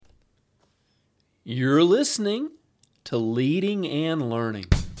You're listening to Leading and Learning.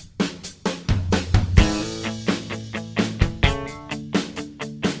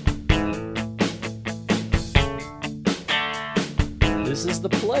 This is the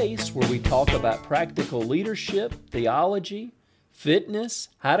place where we talk about practical leadership, theology, fitness,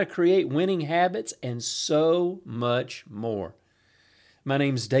 how to create winning habits, and so much more. My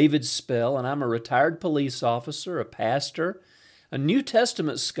name's David Spell, and I'm a retired police officer, a pastor, a New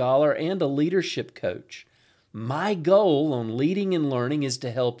Testament scholar, and a leadership coach. My goal on Leading and Learning is to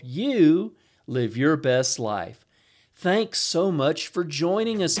help you live your best life. Thanks so much for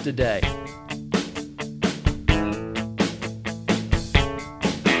joining us today.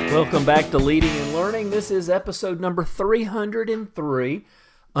 Welcome back to Leading and Learning. This is episode number 303,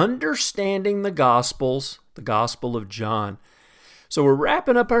 Understanding the Gospels, the Gospel of John. So we're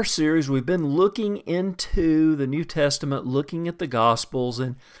wrapping up our series. We've been looking into the New Testament, looking at the Gospels,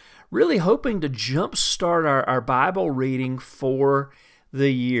 and really hoping to jumpstart our Bible reading for the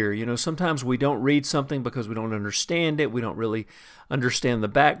year. You know, sometimes we don't read something because we don't understand it. We don't really understand the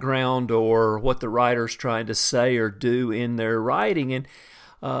background or what the writer's trying to say or do in their writing. And,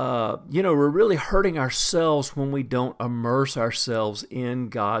 we're really hurting ourselves when we don't immerse ourselves in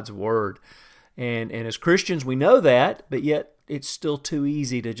God's Word. And as Christians, we know that, but yet it's still too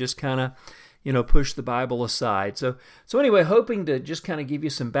easy to just kind of, push the Bible aside. So anyway, hoping to just kind of give you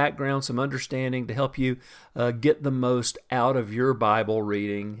some background, some understanding to help you get the most out of your Bible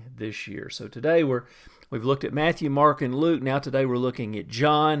reading this year. So today we've looked at Matthew, Mark, and Luke. Now today we're looking at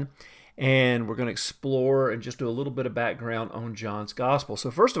John, and we're going to explore and just do a little bit of background on John's Gospel. So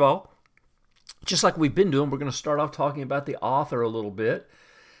first of all, just like we've been doing, we're going to start off talking about the author a little bit.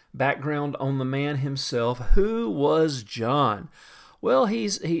 Background on the man himself. Who was John? Well,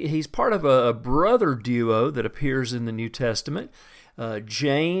 he's part of a brother duo that appears in the New Testament.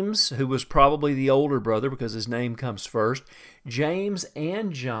 James, who was probably the older brother because his name comes first. James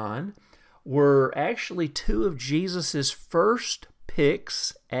and John were actually two of Jesus' first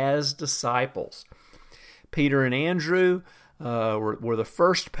picks as disciples. Peter and Andrew were the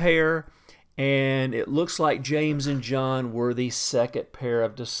first pair. And it looks like James and John were the second pair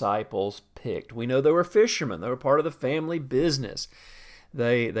of disciples picked. We know they were fishermen. They were part of the family business.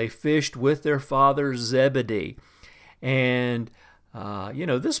 They fished with their father Zebedee. And,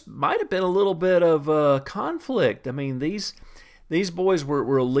 this might have been a little bit of conflict. I mean, these boys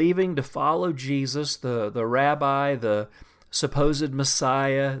were leaving to follow Jesus, the rabbi, the supposed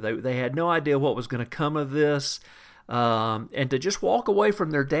Messiah. They had no idea what was going to come of this. And to just walk away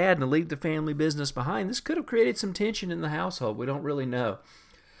from their dad and leave the family business behind, this could have created some tension in the household. We don't really know.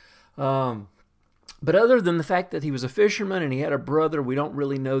 But other than the fact that he was a fisherman and he had a brother, we don't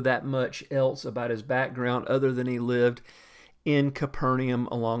really know that much else about his background other than he lived in Capernaum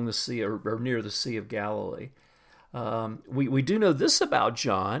along the sea or near the Sea of Galilee. We do know this about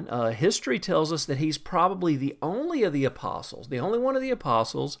John. History tells us that he's probably the only one of the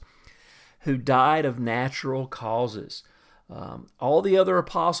apostles who died of natural causes. All the other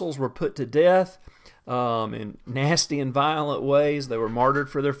apostles were put to death in nasty and violent ways. They were martyred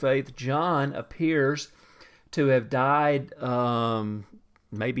for their faith. John appears to have died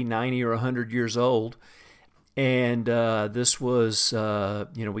maybe 90 or 100 years old. And this was,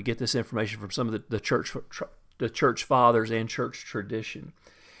 we get this information from some of the church fathers and church tradition.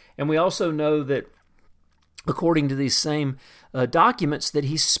 And we also know that according to these same documents, that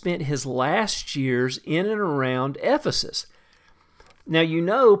he spent his last years in and around Ephesus.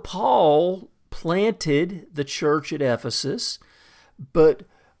 Now, Paul planted the church at Ephesus, but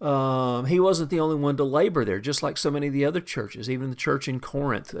he wasn't the only one to labor there, just like so many of the other churches, even the church in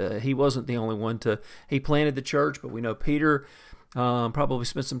Corinth. He wasn't the only one he planted the church, but we know Peter probably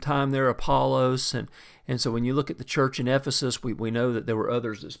spent some time there, Apollos, and so when you look at the church in Ephesus, we know that there were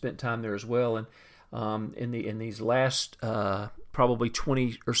others that spent time there as well, and in these last probably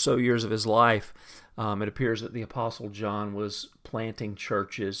 20 or so years of his life, it appears that the Apostle John was planting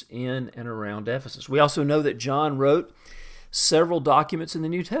churches in and around Ephesus. We also know that John wrote several documents in the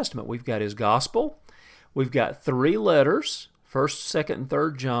New Testament. We've got his Gospel, we've got 3 letters, 1st, 2nd, and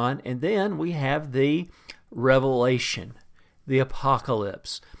 3rd John, and then we have the Revelation, the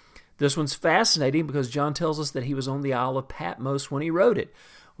Apocalypse. This one's fascinating because John tells us that he was on the Isle of Patmos when he wrote it.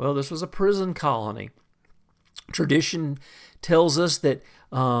 Well, this was a prison colony. Tradition tells us that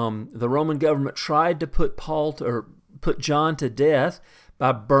the Roman government tried to put John to death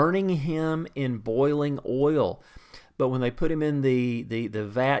by burning him in boiling oil. But when they put him in the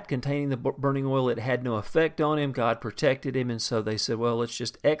vat containing the burning oil, it had no effect on him. God protected him, and so they said, well, let's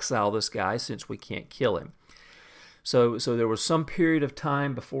just exile this guy since we can't kill him. So there was some period of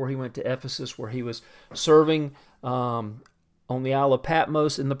time before he went to Ephesus where he was serving on the Isle of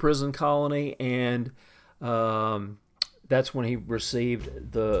Patmos in the prison colony, and that's when he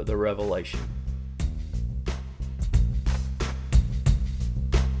received the revelation.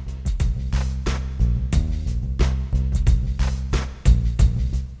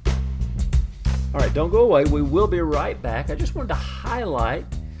 All right, don't go away. We will be right back. I just wanted to highlight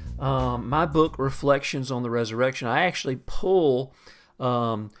my book, Reflections on the Resurrection. I actually pull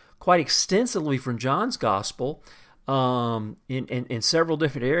quite extensively from John's Gospel in several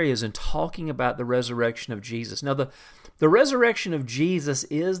different areas in talking about the resurrection of Jesus. Now, the resurrection of Jesus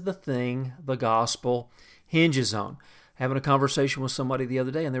is the thing the Gospel hinges on. Having a conversation with somebody the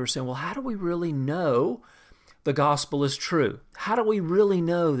other day, and they were saying, well, how do we really know the gospel is true? How do we really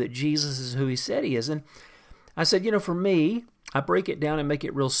know that Jesus is who he said he is? And I said, for me, I break it down and make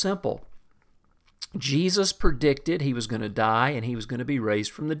it real simple. Jesus predicted he was going to die and he was going to be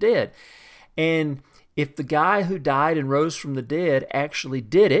raised from the dead. And if the guy who died and rose from the dead actually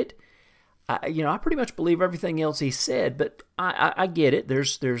did it, I pretty much believe everything else he said. But I get it.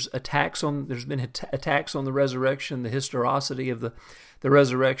 There's been attacks on the resurrection, the historicity of the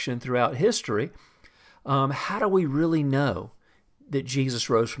resurrection throughout history. How do we really know that Jesus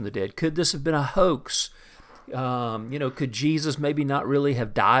rose from the dead? Could this have been a hoax? Could Jesus maybe not really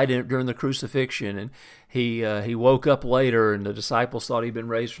have died during the crucifixion, and he woke up later and the disciples thought he'd been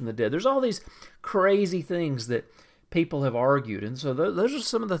raised from the dead? There's all these crazy things that people have argued, and so those are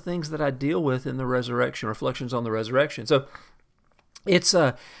some of the things that I deal with in the resurrection, Reflections on the Resurrection. So it's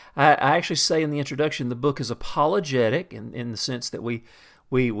I actually say in the introduction, the book is apologetic in the sense that we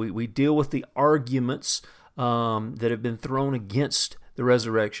deal with the arguments that have been thrown against the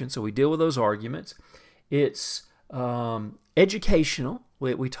resurrection. So we deal with those arguments. It's educational.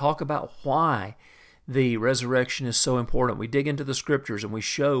 We talk about why the resurrection is so important. We dig into the scriptures and we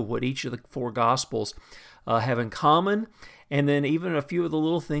show what each of the four gospels have in common, and then even a few of the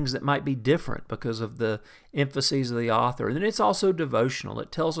little things that might be different because of the emphases of the author. And then it's also devotional.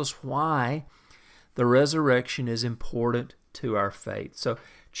 It tells us why the resurrection is important to our faith. So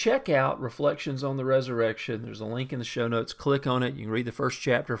check out Reflections on the Resurrection. There's a link in the show notes. Click on it. You can read the first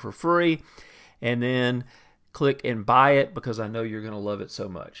chapter for free, and then click and buy it because I know you're going to love it so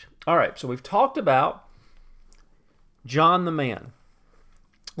much. All right, so we've talked about John the man,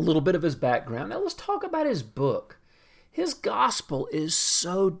 a little bit of his background. Now let's talk about his book. His gospel is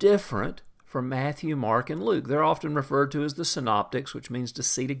so different from Matthew, Mark, and Luke. They're often referred to as the synoptics, which means to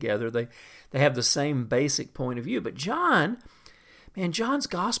see together. They have the same basic point of view. But John's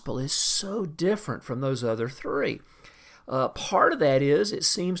gospel is so different from those other three. Part of that is it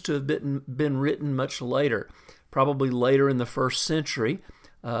seems to have been written much later, probably later in the first century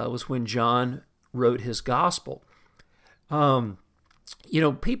was when John wrote his gospel.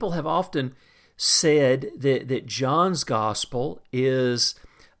 People have often said that John's gospel is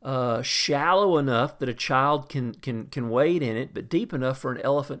shallow enough that a child can wade in it, but deep enough for an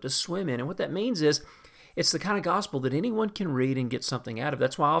elephant to swim in. And what that means is it's the kind of gospel that anyone can read and get something out of.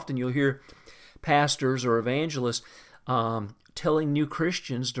 That's why often you'll hear pastors or evangelists telling new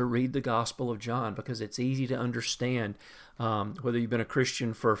Christians to read the Gospel of John because it's easy to understand. Whether you've been a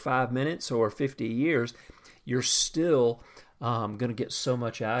Christian for 5 minutes or 50 years, you're still going to get so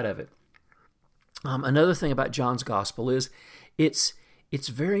much out of it. Another thing about John's Gospel is it's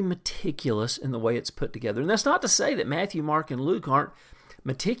very meticulous in the way it's put together. And that's not to say that Matthew, Mark, and Luke aren't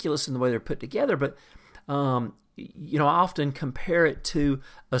meticulous in the way they're put together, but I often compare it to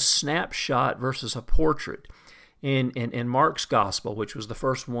a snapshot versus a portrait. In Mark's Gospel, which was the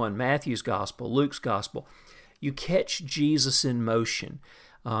first one, Matthew's Gospel, Luke's Gospel, you catch Jesus in motion.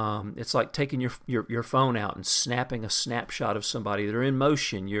 It's like taking your phone out and snapping a snapshot of somebody. They're in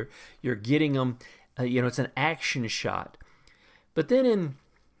motion. You're getting them. It's an action shot. But then in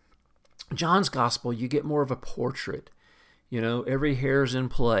John's Gospel, you get more of a portrait. Every hair's in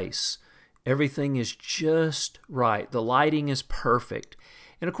place. Everything is just right. The lighting is perfect.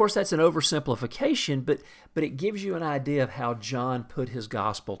 And of course, that's an oversimplification, but it gives you an idea of how John put his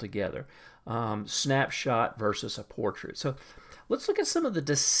gospel together. Snapshot versus a portrait. So let's look at some of the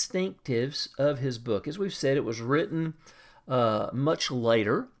distinctives of his book. As we've said, it was written much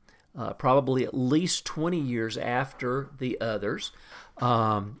later, probably at least 20 years after the others.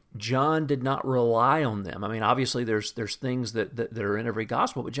 John did not rely on them. I mean, obviously there's things that are in every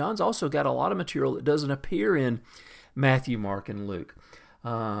gospel, but John's also got a lot of material that doesn't appear in Matthew, Mark, and Luke.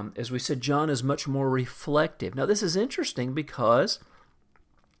 As we said, John is much more reflective. Now, this is interesting because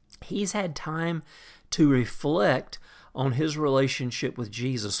he's had time to reflect on his relationship with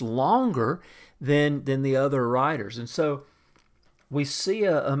Jesus longer than the other writers. And so we see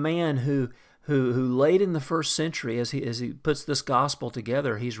a man who late in the first century, as he puts this gospel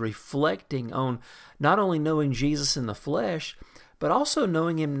together, he's reflecting on not only knowing Jesus in the flesh, but also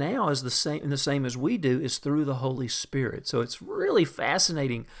knowing him now as the same as we do, is through the Holy Spirit. So it's really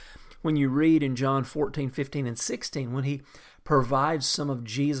fascinating when you read in John 14, 15, and 16, when he provides some of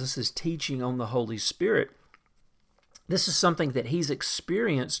Jesus' teaching on the Holy Spirit. This is something that he's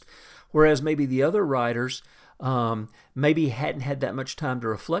experienced, whereas maybe the other writers maybe hadn't had that much time to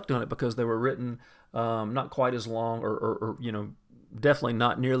reflect on it because they were written not quite as long, or definitely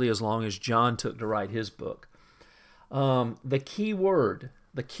not nearly as long as John took to write his book. The key word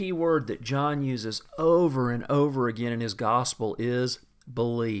that John uses over and over again in his gospel is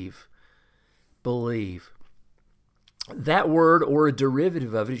believe. Believe. That word, or a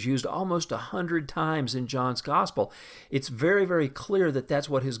derivative of it, is used almost 100 times in John's gospel. It's very, very clear that that's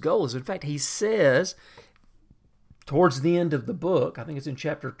what his goal is. In fact, he says towards the end of the book, I think it's in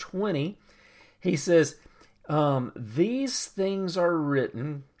chapter 20, he says, these things are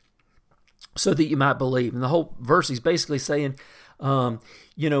written so that you might believe. And the whole verse, he's basically saying, I'm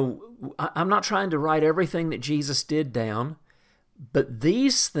not trying to write everything that Jesus did down, but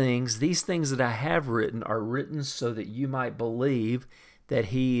these things that I have written are written so that you might believe that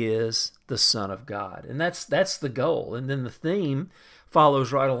he is the Son of God. And that's the goal. And then the theme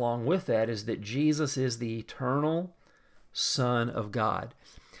follows right along with that, is that Jesus is the eternal Son of God.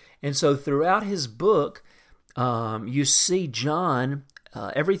 And so throughout his book, you see John,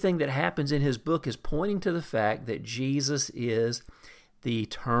 everything that happens in his book is pointing to the fact that Jesus is the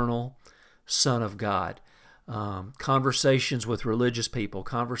eternal Son of God. Conversations with religious people,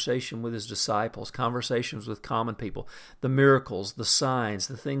 conversation with his disciples, conversations with common people, the miracles, the signs,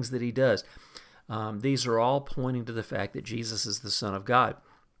 the things that he does. These are all pointing to the fact that Jesus is the Son of God.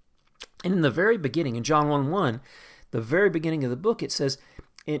 And in the very beginning, in John 1:1, the very beginning of the book, it says,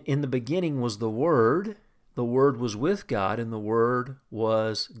 in the beginning was the Word was with God, and the Word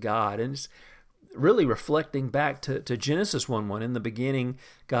was God. And it's really reflecting back to Genesis 1:1. In the beginning,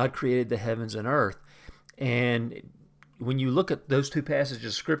 God created the heavens and earth. And when you look at those two passages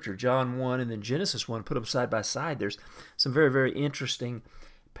of Scripture, John 1 and then Genesis 1, put them side by side, there's some very, very interesting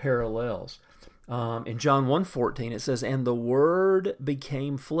parallels. In John 1:14, it says, and the Word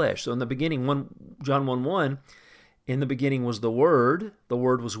became flesh. So in the beginning, John 1:1, in the beginning was the Word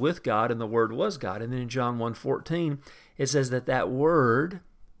was with God, and the Word was God. And then in John 1:14, it says that Word,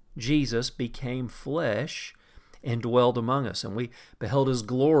 Jesus, became flesh and dwelled among us. And we beheld his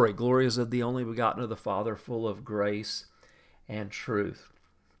glory. Glory is of the only begotten of the Father, full of grace and truth.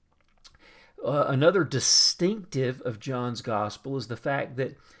 Another distinctive of John's gospel is the fact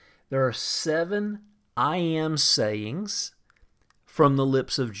that there are 7 I am sayings from the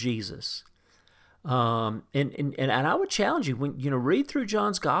lips of Jesus. And I would challenge you, when read through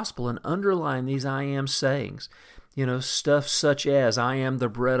John's gospel and underline these I am sayings. Stuff such as, I am the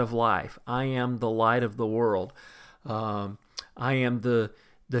bread of life, I am the light of the world, I am the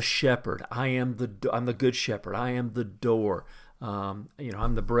shepherd, I'm the good shepherd, I am the door, I'm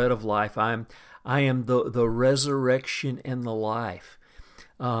the bread of life, I am the resurrection and the life.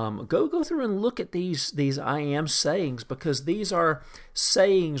 Go through and look at these I am sayings, because these are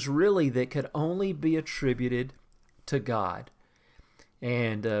sayings really that could only be attributed to God.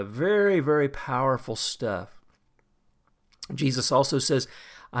 And very, very powerful stuff. Jesus also says,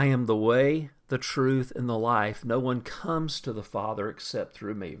 I am the way, the truth, and the life. No one comes to the Father except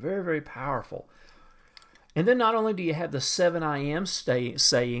through me. Very, very powerful. And then not only do you have the 7 I am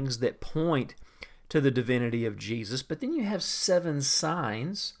sayings that point to the divinity of Jesus, but then you have 7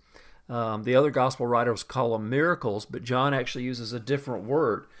 signs. The other gospel writers call them miracles, but John actually uses a different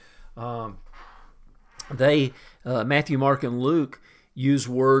word. Matthew, Mark, and Luke use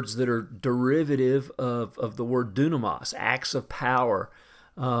words that are derivative of the word dunamis, acts of power.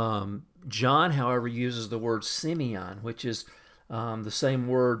 John, however, uses the word Simeon, which is the same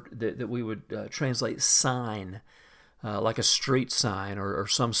word that we would translate sign, like a street sign or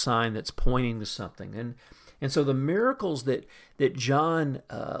some sign that's pointing to something. And so the miracles that John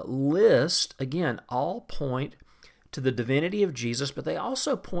lists, again, all point to the divinity of Jesus, but they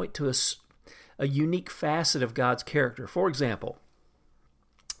also point to a unique facet of God's character. For example,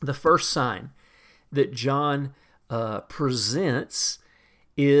 the first sign that John presents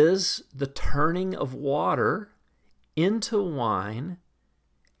is the turning of water into wine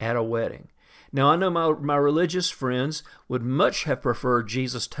at a wedding. Now, I know my religious friends would much have preferred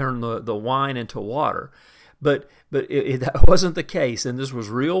Jesus turn the wine into water, that wasn't the case, and this was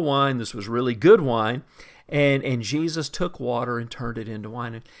real wine. This was really good wine, and Jesus took water and turned it into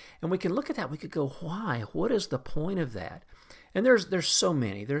wine. And we can look at that. We could go, why? What is the point of that? And there's so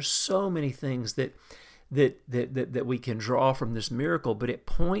many. There's so many things that we can draw from this miracle, but it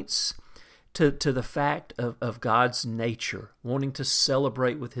points to the fact of God's nature, wanting to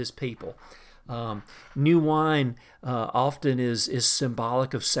celebrate with His people. New wine often is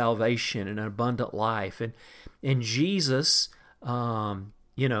symbolic of salvation and an abundant life, and Jesus,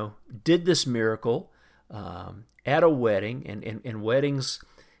 did this miracle at a wedding, and weddings,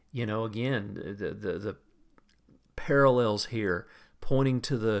 again, the parallels here pointing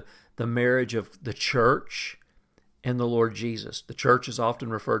to the marriage of the church and the Lord Jesus. The church is often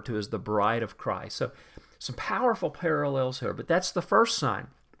referred to as the bride of Christ. So some powerful parallels here, but that's the first sign.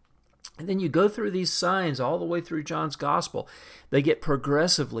 And then you go through these signs all the way through John's gospel. They get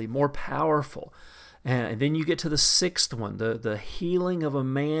progressively more powerful. And then you get to the sixth one, the healing of a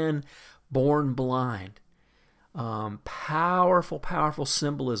man born blind. Powerful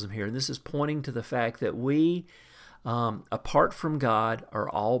symbolism here. And this is pointing to the fact that we, apart from God, are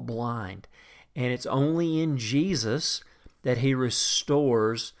all blind. And it's only in Jesus that He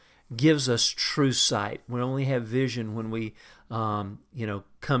restores, gives us true sight. We only have vision when we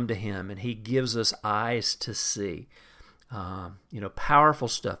come to Him, and He gives us eyes to see. Powerful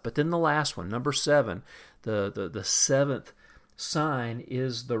stuff. But then the last one, number 7, the seventh sign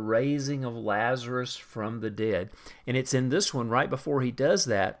is the raising of Lazarus from the dead. And it's in this one, right before He does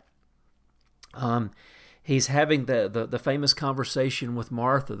that, He's having the famous conversation with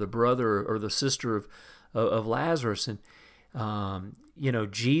Martha, the brother or the sister of Lazarus. And,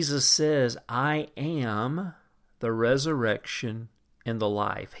 Jesus says, I am the resurrection and the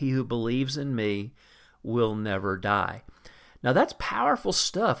life. He who believes in me will never die. Now that's powerful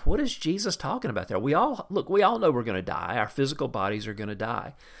stuff. What is Jesus talking about there? We all know we're going to die. Our physical bodies are going to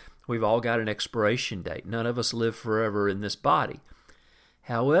die. We've all got an expiration date. None of us live forever in this body.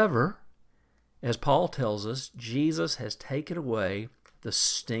 However, as Paul tells us, Jesus has taken away the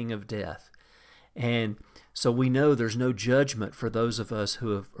sting of death. And so we know there's no judgment for those of us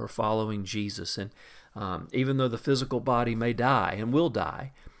who are following Jesus. And even though the physical body may die and will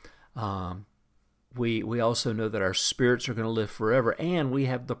die, we also know that our spirits are going to live forever, and we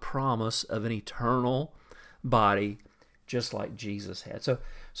have the promise of an eternal body just like Jesus had.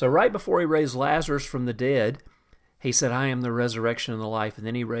 So right before He raised Lazarus from the dead, He said, I am the resurrection and the life, and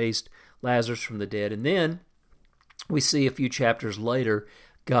then He raised Lazarus from the dead. And then we see a few chapters later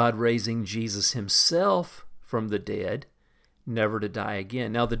God raising Jesus Himself from the dead, never to die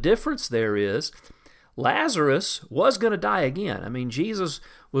again. Now the difference there is Lazarus was going to die again. I mean, Jesus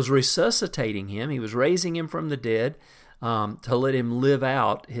was resuscitating him. He was raising him from the dead to let him live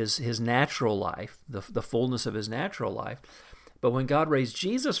out his natural life, the fullness of his natural life. But when God raised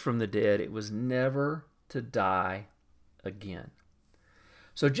Jesus from the dead, it was never to die again.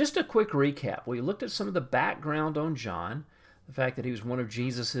 So just a quick recap. We looked at some of the background on John, the fact that he was one of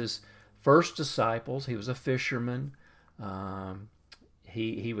Jesus's first disciples. He was a fisherman.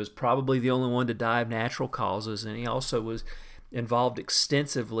 He was probably the only one to die of natural causes, and he also was involved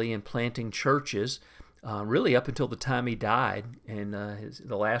extensively in planting churches, really up until the time he died. And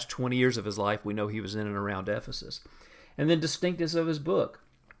the last 20 years of his life, we know he was in and around Ephesus. And then distinctiveness of his book.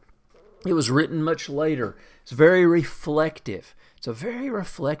 It was written much later. It's very reflective. It's a very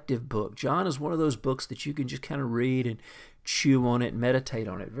reflective book. John is one of those books that you can just kind of read and chew on it, meditate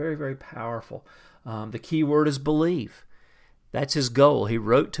on it. Very, very powerful. The key word is believe. That's his goal. He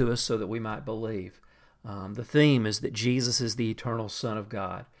wrote to us so that we might believe. The theme is that Jesus is the eternal Son of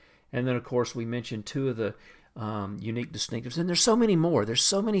God. And then, of course, we mentioned 2 of the unique distinctives. And there's so many more. There's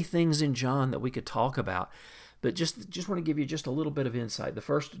so many things in John that we could talk about. But just want to give you just a little bit of insight. The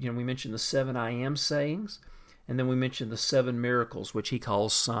first, we mentioned the 7 I am sayings. And then we mentioned the 7 miracles, which he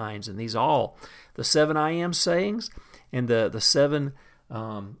calls signs. And these all, the 7 I am sayings and the 7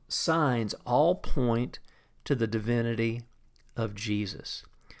 signs all point to the divinity of Jesus.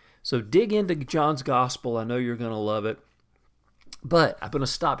 So dig into John's Gospel. I know you're going to love it. But I'm going to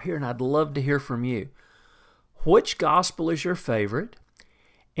stop here, and I'd love to hear from you. Which Gospel is your favorite?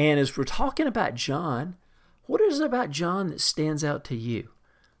 And as we're talking about John, what is it about John that stands out to you?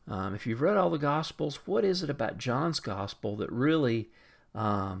 If you've read all the Gospels, what is it about John's Gospel that really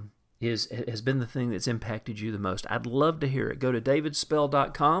has been the thing that's impacted you the most? I'd love to hear it. Go to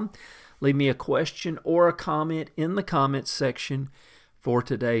davidspell.com. Leave me a question or a comment in the comments section for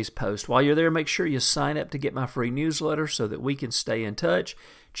today's post. While you're there, make sure you sign up to get my free newsletter so that we can stay in touch.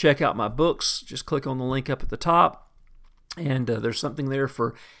 Check out my books. Just click on the link up at the top, and there's something there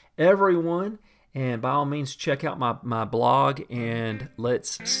for everyone. And by all means, check out my blog, and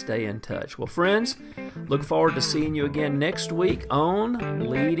let's stay in touch. Well, friends, look forward to seeing you again next week on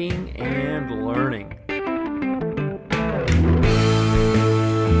Leading and Learning.